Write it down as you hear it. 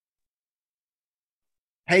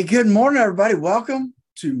Hey, good morning, everybody. Welcome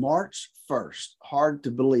to March 1st. Hard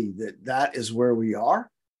to believe that is where we are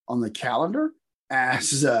on the calendar,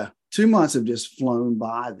 as 2 months have just flown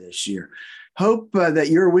by this year. Hope that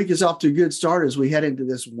your week is off to a good start as we head into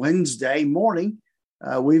this Wednesday morning.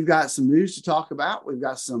 We've got some news to talk about. We've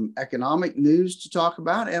got some economic news to talk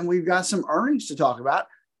about, and we've got some earnings to talk about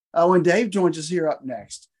when Dave joins us here up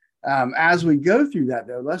next. As we go through that,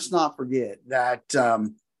 though, let's not forget that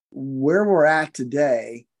where we're at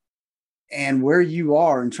today and where you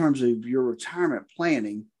are in terms of your retirement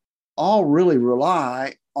planning all really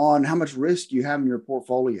rely on how much risk you have in your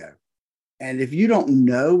portfolio. And if you don't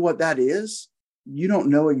know what that is, you don't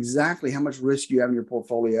know exactly how much risk you have in your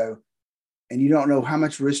portfolio, and you don't know how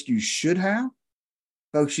much risk you should have,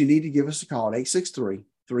 folks, you need to give us a call at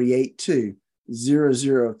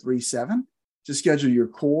 863-382-0037 to schedule your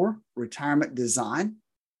core retirement design,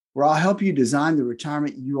 where I'll help you design the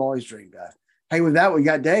retirement you always dreamed of. Hey, with that, we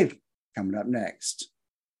got Dave coming up next.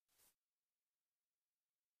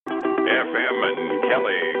 FM and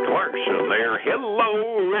Kelly Clarkson there.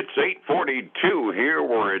 Hello, it's 8:42 here.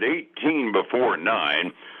 We're at 18 before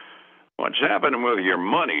 9. What's happening with your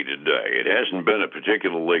money today? It hasn't been a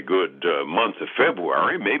particularly good month of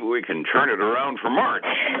February. Maybe we can turn it around for March.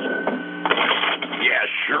 Yeah,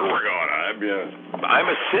 sure we're going to. I'm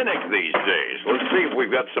a cynic these days. Let's see if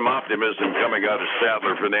we've got some optimism coming out of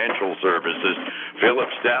Statler Financial Services. Phillip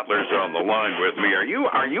Statler's on the line with me. Are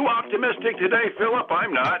you optimistic today, Phillip?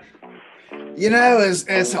 I'm not. You know,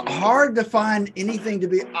 it's hard to find anything to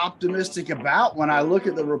be optimistic about when I look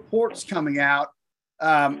at the reports coming out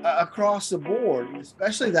across the board,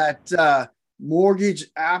 especially that mortgage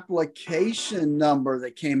application number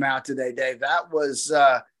that came out today, Dave. That was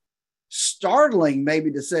startling,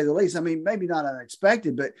 maybe to say the least. I mean, maybe not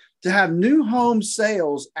unexpected, but to have new home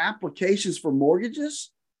sales applications for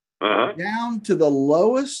mortgages down to the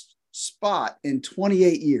lowest spot in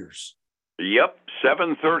 28 years. Yep,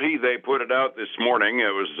 7:30 they put it out this morning.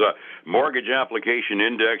 It was mortgage application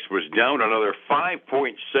index was down another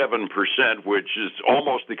 5.7%, which is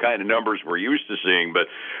almost the kind of numbers we're used to seeing. But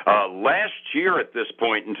last year at this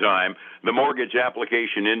point in time, the mortgage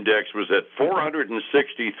application index was at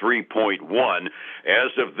 463.1.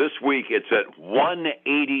 As of this week, it's at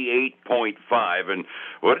 188.5. And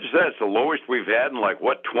what is that? It's the lowest we've had in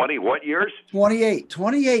 20 years?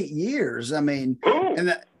 28 years. I mean,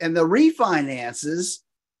 and the refinances,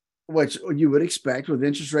 which you would expect with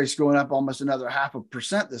interest rates going up almost another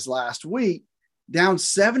 0.5% this last week, down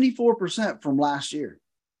 74% from last year.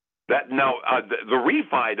 The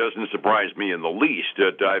refi doesn't surprise me in the least.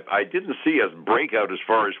 I didn't see a breakout as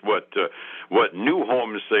far as what new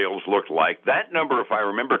home sales looked like. That number, if I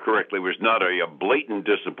remember correctly, was not a blatant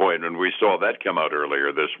disappointment. We saw that come out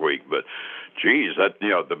earlier this week. But, geez,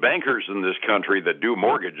 the bankers in this country that do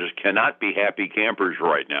mortgages cannot be happy campers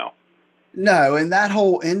right now. No, and that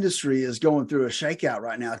whole industry is going through a shakeout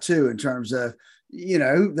right now, too, in terms of,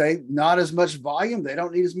 they not as much volume. They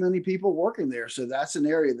don't need as many people working there. So that's an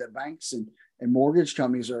area that banks and mortgage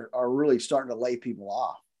companies are really starting to lay people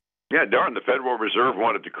off. Yeah, darn, the Federal Reserve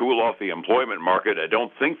wanted to cool off the employment market. I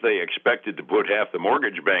don't think they expected to put half the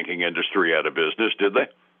mortgage banking industry out of business, did they?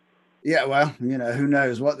 Yeah, well, who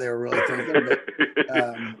knows what they were really thinking.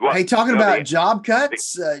 But, hey, talking about job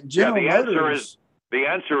cuts, General Motors. The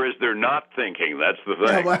answer is they're not thinking. That's the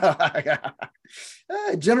thing. Yeah,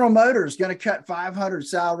 well, General Motors going to cut 500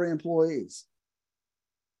 salary employees.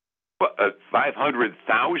 What,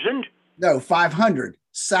 500,000? No, 500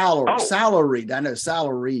 salaried. I know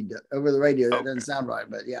salaried over the radio. That doesn't sound right,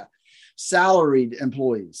 but yeah, salaried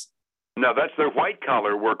employees. Now, that's their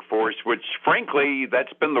white-collar workforce, which, frankly,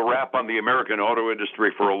 that's been the rap on the American auto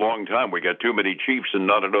industry for a long time. We got too many chiefs and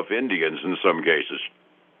not enough Indians in some cases.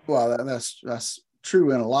 Well, that's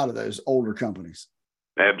true in a lot of those older companies.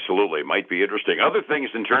 Absolutely. Might be interesting. Other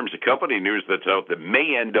things in terms of company news that's out that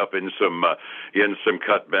may end up in some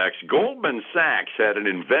cutbacks. Goldman Sachs had an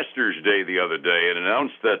investors day the other day and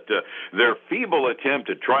announced that their feeble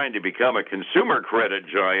attempt at trying to become a consumer credit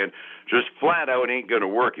giant just flat out ain't going to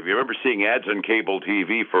work. If you remember seeing ads on cable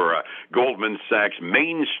TV for Goldman Sachs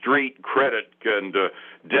Main Street credit and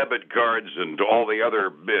debit cards and all the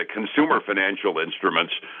other consumer financial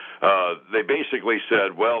instruments, they basically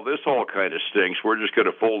said, well, this all kind of stinks. We're just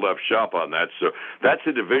going to fold up shop on that. So that's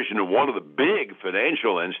a division of one of the big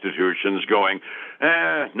financial institutions going,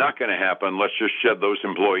 not going to happen. Let's just shed those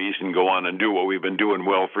employees and go on and do what we've been doing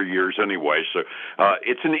well for years anyway. So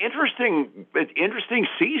it's an interesting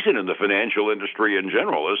season in the financial industry in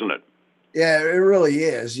general, isn't it? Yeah, it really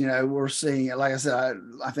is. We're seeing, like I said,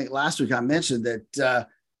 I think last week I mentioned that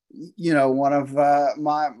One of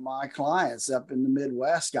my clients up in the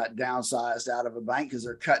Midwest got downsized out of a bank because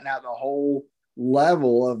they're cutting out the whole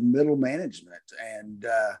level of middle management and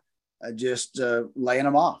just laying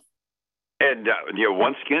them off. And,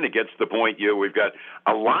 once again, it gets to the point, we've got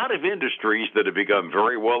a lot of industries that have become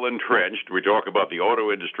very well entrenched. We talk about the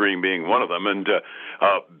auto industry being one of them, and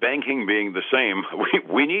banking being the same.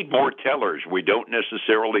 We need more tellers. We don't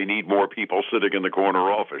necessarily need more people sitting in the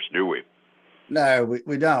corner office, do we? No,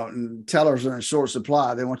 we don't. And tellers are in short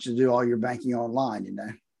supply. They want you to do all your banking online.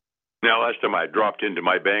 Now, last time I dropped into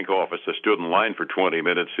my bank office, I stood in line for 20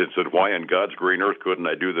 minutes and said, why in God's green earth couldn't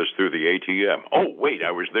I do this through the ATM? Oh, wait, I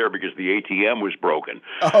was there because the ATM was broken.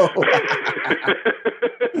 Oh.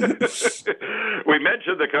 We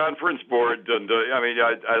mentioned the conference board, and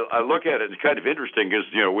I look at it, it's kind of interesting because,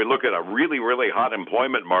 we look at a really, really hot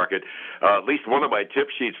employment market. At least one of my tip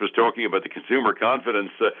sheets was talking about the consumer confidence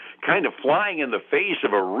kind of flying in the face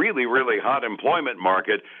of a really, really hot employment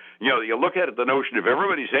market. You look at it, the notion of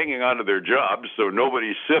everybody's hanging on to their jobs, so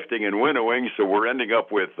nobody's sifting and winnowing, so we're ending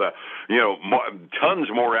up with, tons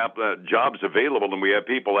more jobs available than we have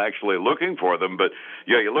people actually looking for them. But,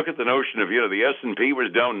 you look at the notion of, the S&P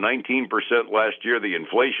was down 19% last year, the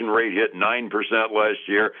inflation rate hit 9% last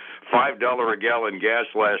year, $5 a gallon gas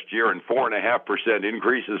last year, and 4.5%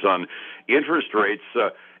 increases on interest rates.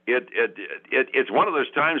 It's one of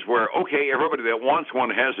those times where, okay, everybody that wants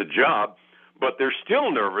one has a job, but they're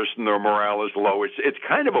still nervous and their morale is low. It's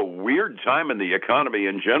kind of a weird time in the economy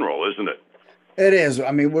in general, isn't it? It is.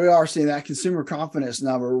 I mean, we are seeing that consumer confidence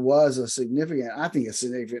number was a significant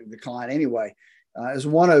decline anyway. It was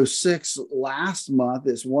 106 last month.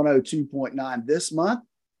 It's 102.9 this month.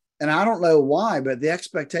 And I don't know why, but the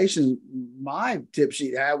expectation my tip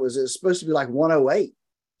sheet had was it's supposed to be like 108.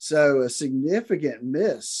 So a significant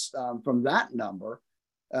miss from that number.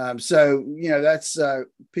 That's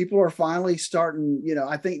people are finally starting,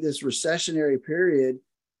 I think this recessionary period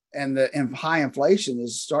and the high inflation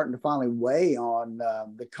is starting to finally weigh on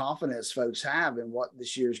the confidence folks have in what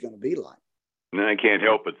this year is going to be like. And I can't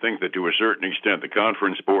help but think that to a certain extent, the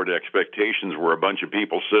conference board expectations were a bunch of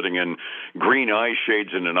people sitting in green eye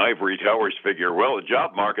shades in an ivory towers figure, well, the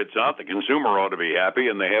job market's out, the consumer ought to be happy,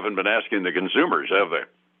 and they haven't been asking the consumers, have they?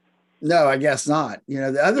 No, I guess not.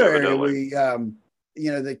 The other area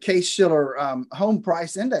the Case-Shiller home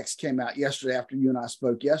price index came out yesterday after you and I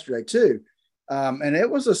spoke yesterday too. And it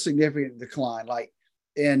was a significant decline,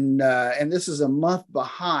 and this is a month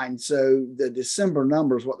behind. So the December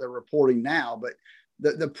numbers, what they're reporting now, but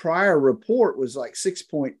the prior report was like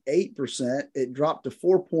 6.8%. It dropped to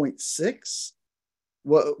 4.6,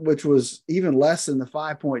 which was even less than the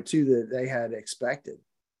 5.2 that they had expected.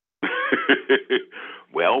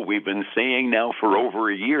 Well, we've been saying now for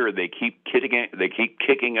over a year they keep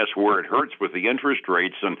kicking us where it hurts with the interest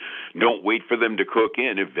rates, and don't wait for them to cook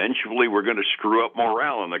in. Eventually, we're going to screw up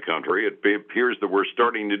morale in the country. It appears that we're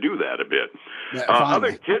starting to do that a bit.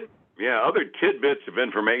 Other tidbits of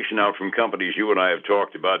information out from companies you and I have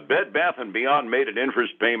talked about. Bed Bath & Beyond made an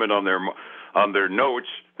interest payment on their notes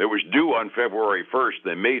that was due on February 1st.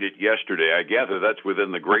 They made it yesterday. I gather that's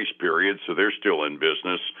within the grace period, so they're still in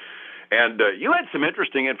business. And you had some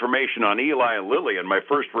interesting information on Eli and Lilly, and my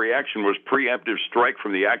first reaction was preemptive strike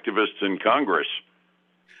from the activists in Congress.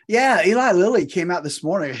 Yeah, Eli Lilly came out this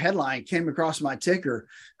morning. A headline came across my ticker,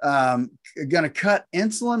 going to cut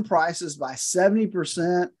insulin prices by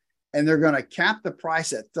 70%, and they're going to cap the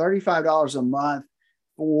price at $35 a month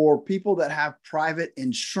for people that have private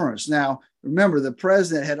insurance. Now, remember, the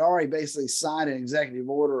president had already basically signed an executive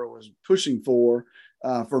order or was pushing for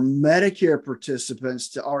Medicare participants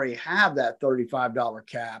to already have that $35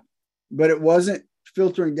 cap, but it wasn't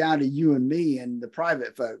filtering down to you and me and the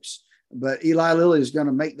private folks. But Eli Lilly is going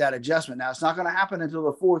to make that adjustment. Now, it's not going to happen until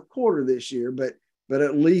the fourth quarter this year, but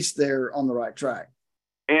at least they're on the right track.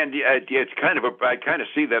 And it's I kind of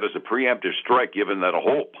see that as a preemptive strike, given that a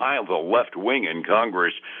whole pile of the left wing in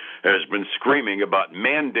Congress has been screaming about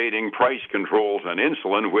mandating price controls on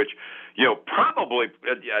insulin, which, probably,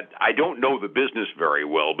 I don't know the business very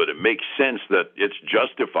well, but it makes sense that it's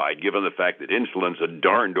justified given the fact that insulin's a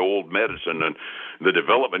darned old medicine and the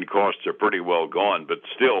development costs are pretty well gone. But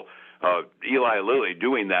still, Eli Lilly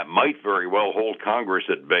doing that might very well hold Congress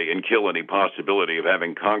at bay and kill any possibility of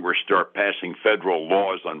having Congress start passing federal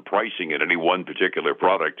laws on pricing in any one particular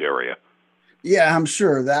product area. Yeah, I'm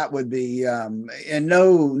sure that would be, and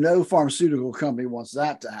no pharmaceutical company wants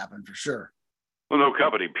that to happen for sure. Well, no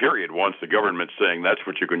company, period, wants the government saying that's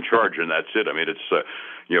what you can charge and that's it. I mean, it's,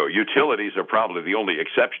 utilities are probably the only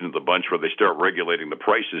exception to the bunch where they start regulating the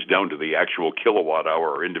prices down to the actual kilowatt hour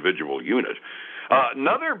or individual unit.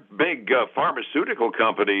 Another big pharmaceutical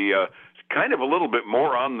company, kind of a little bit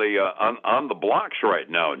more on the blocks right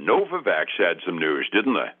now. Novavax had some news,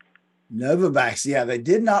 didn't they? Novavax, yeah, they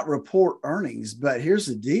did not report earnings, but here's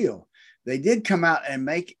the deal. They did come out and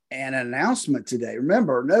make an announcement today.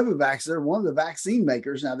 Remember, Novavax, they're one of the vaccine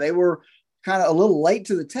makers. Now, they were kind of a little late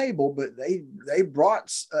to the table, but they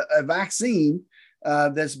brought a vaccine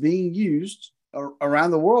that's being used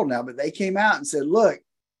around the world now. But they came out and said, look,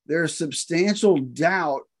 there's substantial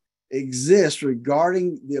doubt exists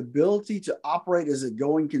regarding the ability to operate as a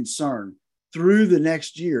going concern through the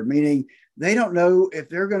next year, meaning they don't know if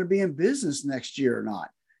they're going to be in business next year or not.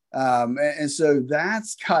 And so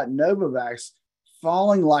that's got Novavax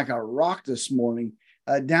falling like a rock this morning,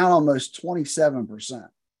 down almost 27%.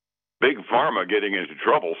 Big Pharma getting into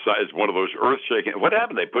trouble is one of those earth-shaking. What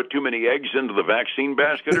happened? They put too many eggs into the vaccine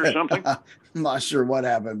basket or something? I'm not sure what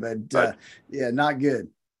happened, but yeah, not good.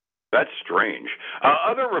 That's strange.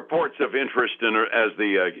 Other reports of interest as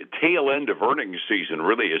the tail end of earnings season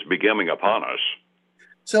really is becoming upon us.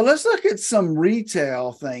 So let's look at some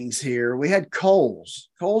retail things here. We had Kohl's.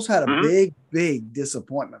 Kohl's had a big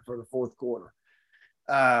disappointment for the fourth quarter.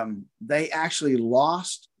 They actually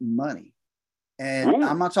lost money. And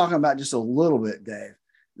I'm not talking about just a little bit, Dave.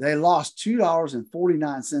 They lost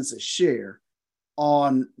 $2.49 a share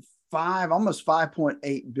on almost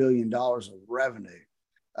 $5.8 billion of revenue.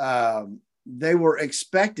 They were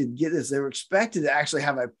expected, get this, they were expected to actually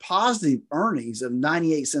have a positive earnings of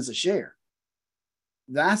 98 cents a share.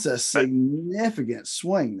 That's a significant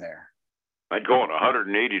swing there. I'd go on a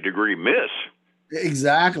 180-degree miss.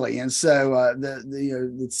 Exactly. And so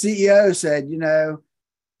the CEO said,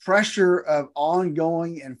 pressure of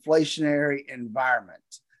ongoing inflationary environment.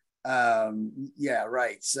 Yeah,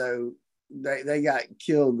 right. So they got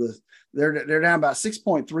killed. They're down about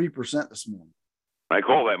 6.3% this morning. I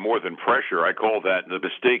call that more than pressure. I call that the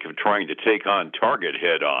mistake of trying to take on Target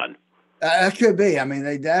head on. That could be. I mean,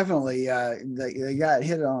 they definitely they got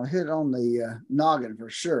hit on the noggin for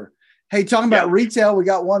sure. Hey, talking about retail, we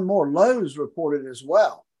got one more. Lowe's reported as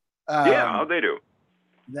well. How'd they do?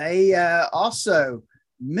 They also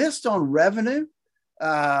missed on revenue,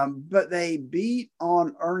 but they beat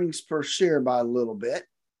on earnings per share by a little bit.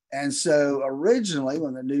 And so originally,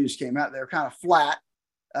 when the news came out, they were kind of flat.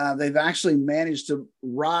 They've actually managed to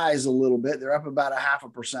rise a little bit. They're up about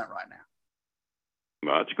 0.5% right now.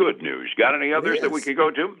 Well, that's good news. Got any others that we could go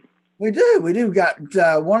to? We do. We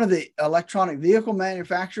got one of the electronic vehicle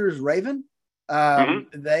manufacturers, Raven.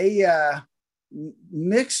 They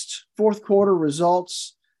mixed fourth quarter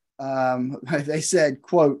results. They said,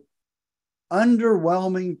 quote,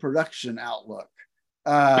 underwhelming production outlook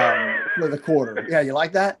for the quarter. Yeah, you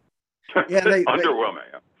like that? Yeah, underwhelming.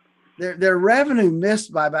 Their revenue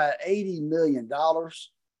missed by about $80 million.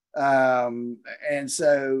 And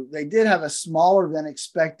so they did have a smaller than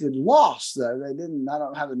expected loss, though. They didn't, I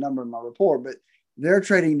don't have the number in my report, but they're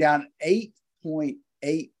trading down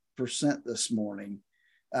 8.8% this morning.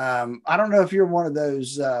 I don't know if you're one of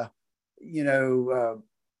those,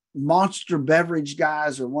 monster beverage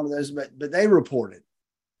guys or one of those, but they reported.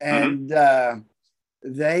 And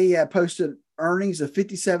they posted earnings of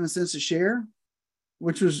 57 cents a share,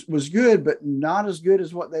 which was good, but not as good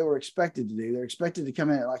as what they were expected to do. They're expected to come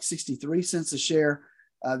in at like 63 cents a share.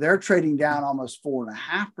 They're trading down almost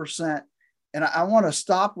 4.5%. And I want to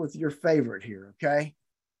stop with your favorite here, okay?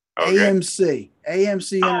 AMC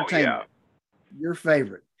Entertainment, your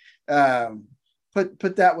favorite.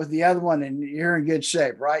 Put that with the other one, and you're in good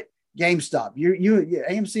shape, right? GameStop,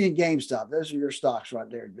 AMC and GameStop. Those are your stocks right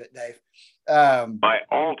there, Dave. My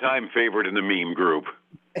all-time favorite in the meme group.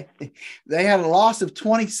 They had a loss of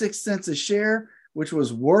 26 cents a share, which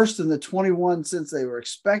was worse than the 21 cents they were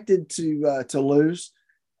expected to lose.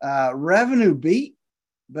 Revenue beat,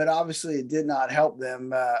 but obviously it did not help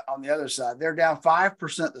them on the other side. They're down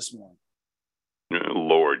 5% this morning.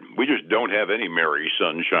 Lord, we just don't have any merry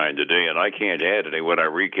sunshine today, and I can't add any when I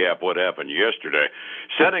recap what happened yesterday.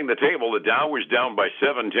 Setting the table, the Dow was down by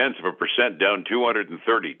 0.7%, down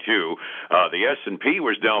 232. The S&P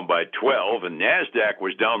was down by 12, and NASDAQ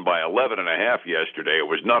was down by 11.5 yesterday. It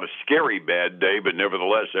was not a scary bad day, but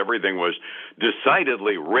nevertheless, everything was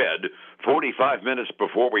decidedly red. 45 minutes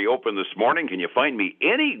before we open this morning, can you find me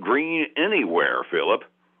any green anywhere, Phillip?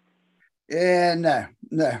 Yeah, no,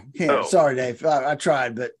 can't. Oh. Sorry, Dave. I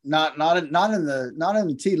tried, but not in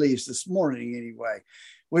the tea leaves this morning anyway.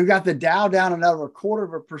 We've got the Dow down another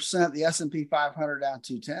 0.25%, the S&P 500 down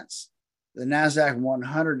 0.2, the NASDAQ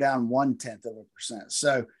 100 down 0.1%.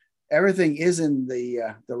 So everything is in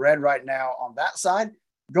the red right now on that side.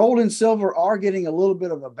 Gold and silver are getting a little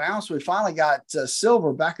bit of a bounce. We finally got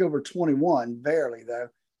silver back over 21, barely though.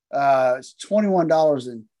 It's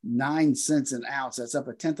 $21.09 an ounce. That's up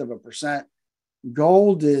 1/10%.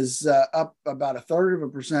 Gold is up about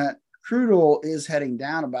 1/3%. Crude oil is heading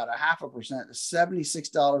down about 0.5% to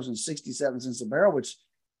 $76.67 a barrel, which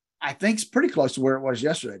I think is pretty close to where it was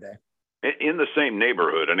yesterday, Dave. In the same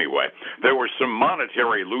neighborhood, anyway. There was some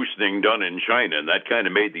monetary loosening done in China, and that kind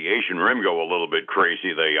of made the Asian Rim go a little bit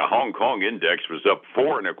crazy. The Hong Kong index was up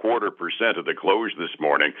 4.25% at the close this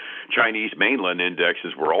morning. Chinese mainland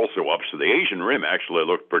indexes were also up, so the Asian Rim actually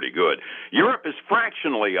looked pretty good. Europe is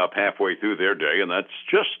fractionally up halfway through their day, and that's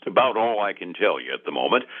just about all I can tell you at the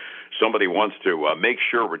moment. Somebody wants to make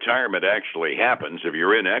sure retirement actually happens. If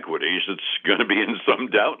you're in equities, it's going to be in some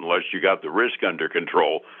doubt unless you got the risk under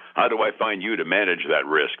control. How do I find you to manage that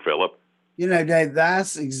risk, Phillip? You know, Dave,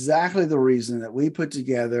 that's exactly the reason that we put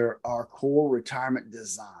together our core retirement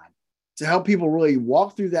design to help people really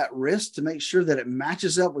walk through that risk to make sure that it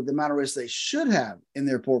matches up with the amount of risk they should have in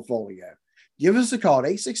their portfolio. Give us a call at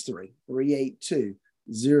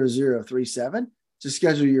 863-382-0037 to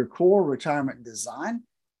schedule your core retirement design.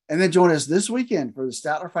 And then join us this weekend for the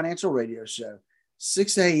Statler Financial Radio Show,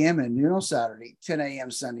 6 a.m. and noon on Saturday, 10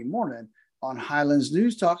 a.m. Sunday morning on Highlands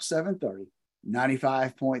News Talk 730,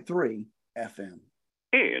 95.3 FM.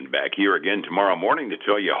 And back here again tomorrow morning to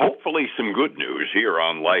tell you hopefully some good news here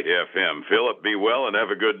on Light FM. Phillip, be well and have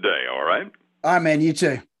a good day, all right? All right, man, you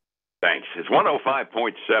too. Thanks. It's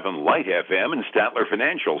 105.7 Light FM and Statler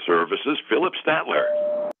Financial Services, Phillip Statler.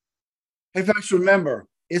 Hey, folks, remember,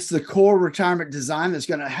 it's the core retirement design that's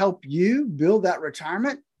going to help you build that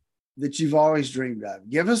retirement that you've always dreamed of.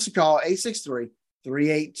 Give us a call,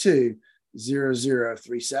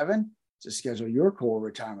 863-382-0037 to schedule your core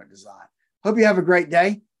retirement design. Hope you have a great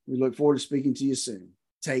day. We look forward to speaking to you soon.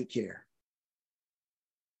 Take care.